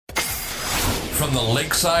from the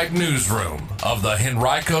Lakeside Newsroom of the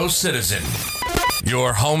Henrico Citizen,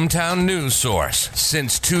 your hometown news source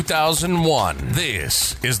since 2001.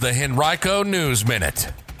 This is the Henrico News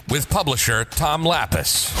Minute with publisher Tom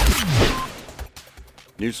Lapis.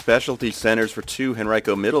 New specialty centers for 2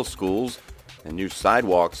 Henrico middle schools and new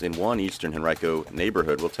sidewalks in one Eastern Henrico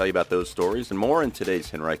neighborhood. We'll tell you about those stories and more in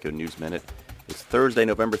today's Henrico News Minute. It's Thursday,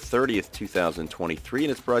 November 30th, 2023, and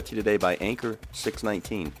it's brought to you today by Anchor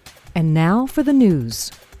 619. And now for the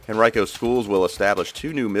news. Henrico Schools will establish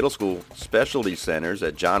 2 new middle school specialty centers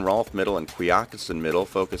at John Rolfe Middle and Quioccasin Middle,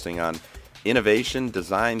 focusing on innovation,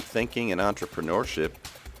 design thinking, and entrepreneurship.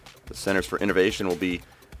 The Centers for Innovation will be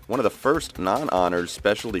one of the first non-honors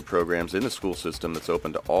specialty programs in the school system that's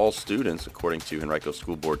open to all students, according to Henrico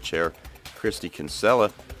School Board Chair Christy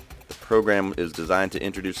Kinsella. The program is designed to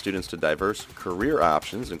introduce students to diverse career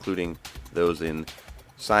options, including those in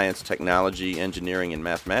science, technology, engineering, and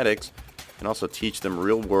mathematics, and also teach them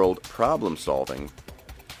real-world problem solving.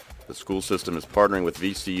 The school system is partnering with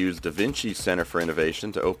VCU's Da Vinci Center for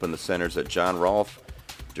Innovation to open the centers at John Rolfe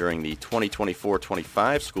during the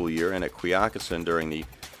 2024-25 school year and at Quioccasin during the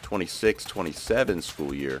 26-27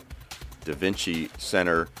 school year. Da Vinci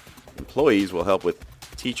Center employees will help with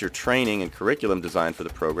teacher training and curriculum design for the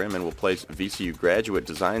program and will place VCU graduate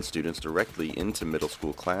design students directly into middle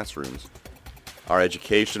school classrooms. Our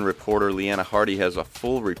education reporter Leanna Hardy has a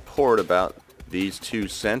full report about these 2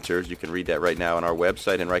 centers. You can read that right now on our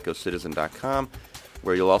website, henricocitizen.com,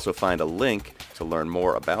 where you'll also find a link to learn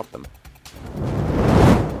more about them.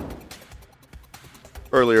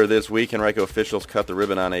 Earlier this week, Henrico officials cut the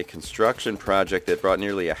ribbon on a construction project that brought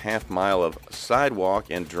nearly a half mile of sidewalk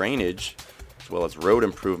and drainage, as well as road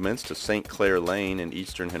improvements to St. Clair Lane in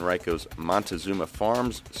eastern Henrico's Montezuma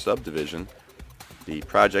Farms subdivision. The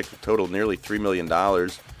project totaled nearly $3 million,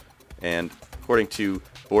 and according to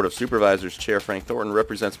Board of Supervisors Chair Frank Thornton,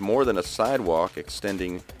 represents more than a sidewalk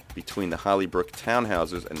extending between the Hollybrook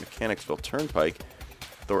townhouses and Mechanicsville Turnpike.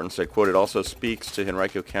 Thornton said, quote, "It also speaks to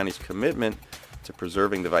Henrico County's commitment to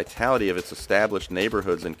preserving the vitality of its established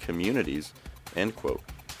neighborhoods and communities," end quote.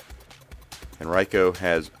 Henrico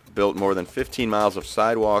has built more than 15 miles of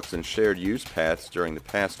sidewalks and shared use paths during the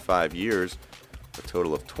past 5 years. A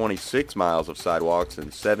total of 26 miles of sidewalks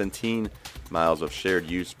and 17 miles of shared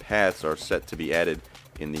use paths are set to be added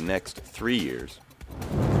in the next 3 years.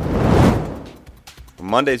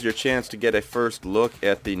 Monday's your chance to get a first look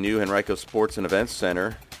at the new Henrico Sports and Events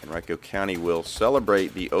Center. Henrico County will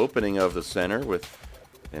celebrate the opening of the center with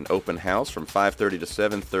an open house from 5:30 to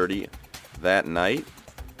 7:30 that night.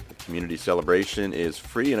 The community celebration is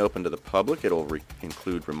free and open to the public. It'll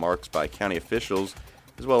include remarks by county officials,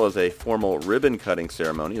 as well as a formal ribbon-cutting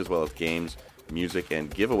ceremony, as well as games, music,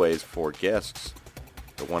 and giveaways for guests.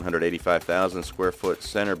 The 185,000-square-foot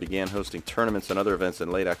center began hosting tournaments and other events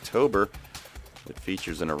in late October. It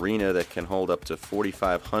features an arena that can hold up to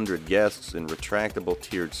 4,500 guests in retractable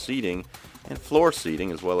tiered seating and floor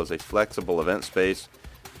seating, as well as a flexible event space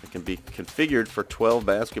that can be configured for 12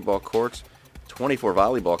 basketball courts, 24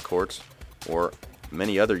 volleyball courts, or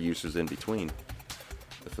many other uses in between.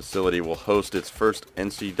 The facility will host its first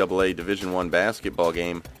NCAA Division I basketball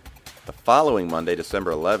game the following Monday,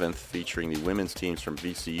 December 11th, featuring the women's teams from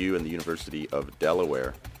VCU and the University of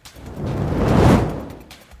Delaware.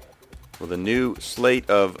 With a new slate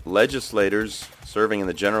of legislators serving in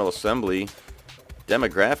the General Assembly,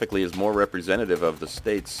 demographically is more representative of the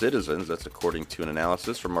state's citizens. That's according to an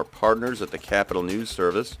analysis from our partners at the Capitol News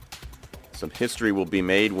Service. Some history will be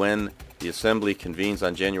made when the Assembly convenes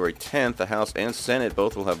on January 10th. The House and Senate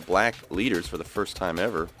both will have black leaders for the first time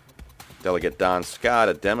ever. Delegate Don Scott,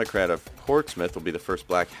 a Democrat of Portsmouth, will be the first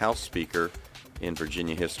black House Speaker in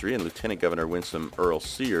Virginia history, and Lieutenant Governor Winsome Earl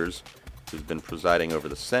Sears, who's been presiding over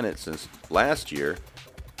the Senate since last year,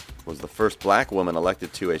 was the first black woman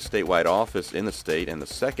elected to a statewide office in the state and the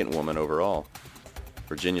second woman overall.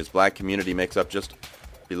 Virginia's black community makes up just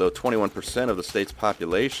below 21% of the state's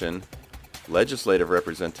population. Legislative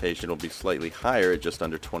representation will be slightly higher at just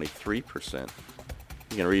under 23%.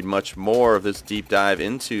 You can read much more of this deep dive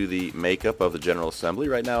into the makeup of the General Assembly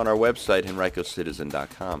right now on our website,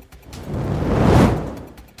 henricocitizen.com.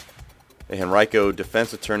 A Henrico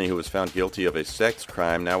defense attorney who was found guilty of a sex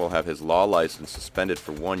crime now will have his law license suspended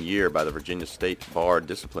for 1 year by the Virginia State Bar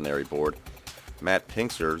Disciplinary Board. Matt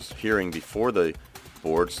Pinxer's hearing before the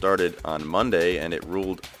board started on Monday, and it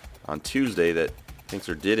ruled on Tuesday that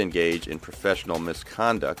Pinxer did engage in professional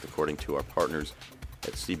misconduct, according to our partners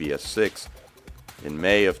at CBS 6. In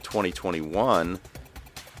May of 2021,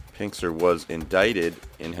 Pinxer was indicted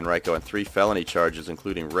in Henrico on 3 felony charges,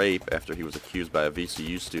 including rape, after he was accused by a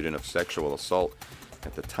VCU student of sexual assault.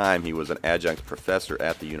 At the time, he was an adjunct professor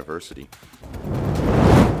at the university.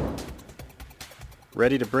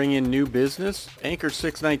 Ready to bring in new business? Anchor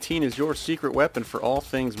 619 is your secret weapon for all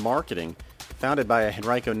things marketing. Founded by a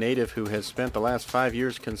Henrico native who has spent the last 5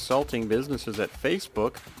 years consulting businesses at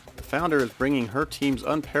Facebook, the founder is bringing her team's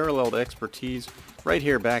unparalleled expertise right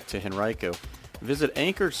here back to Henrico. Visit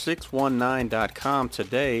anchor619.com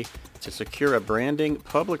today to secure a branding,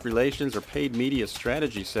 public relations, or paid media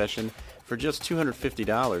strategy session for just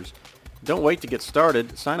 $250. Don't wait to get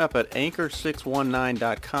started. Sign up at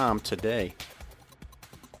anchor619.com today.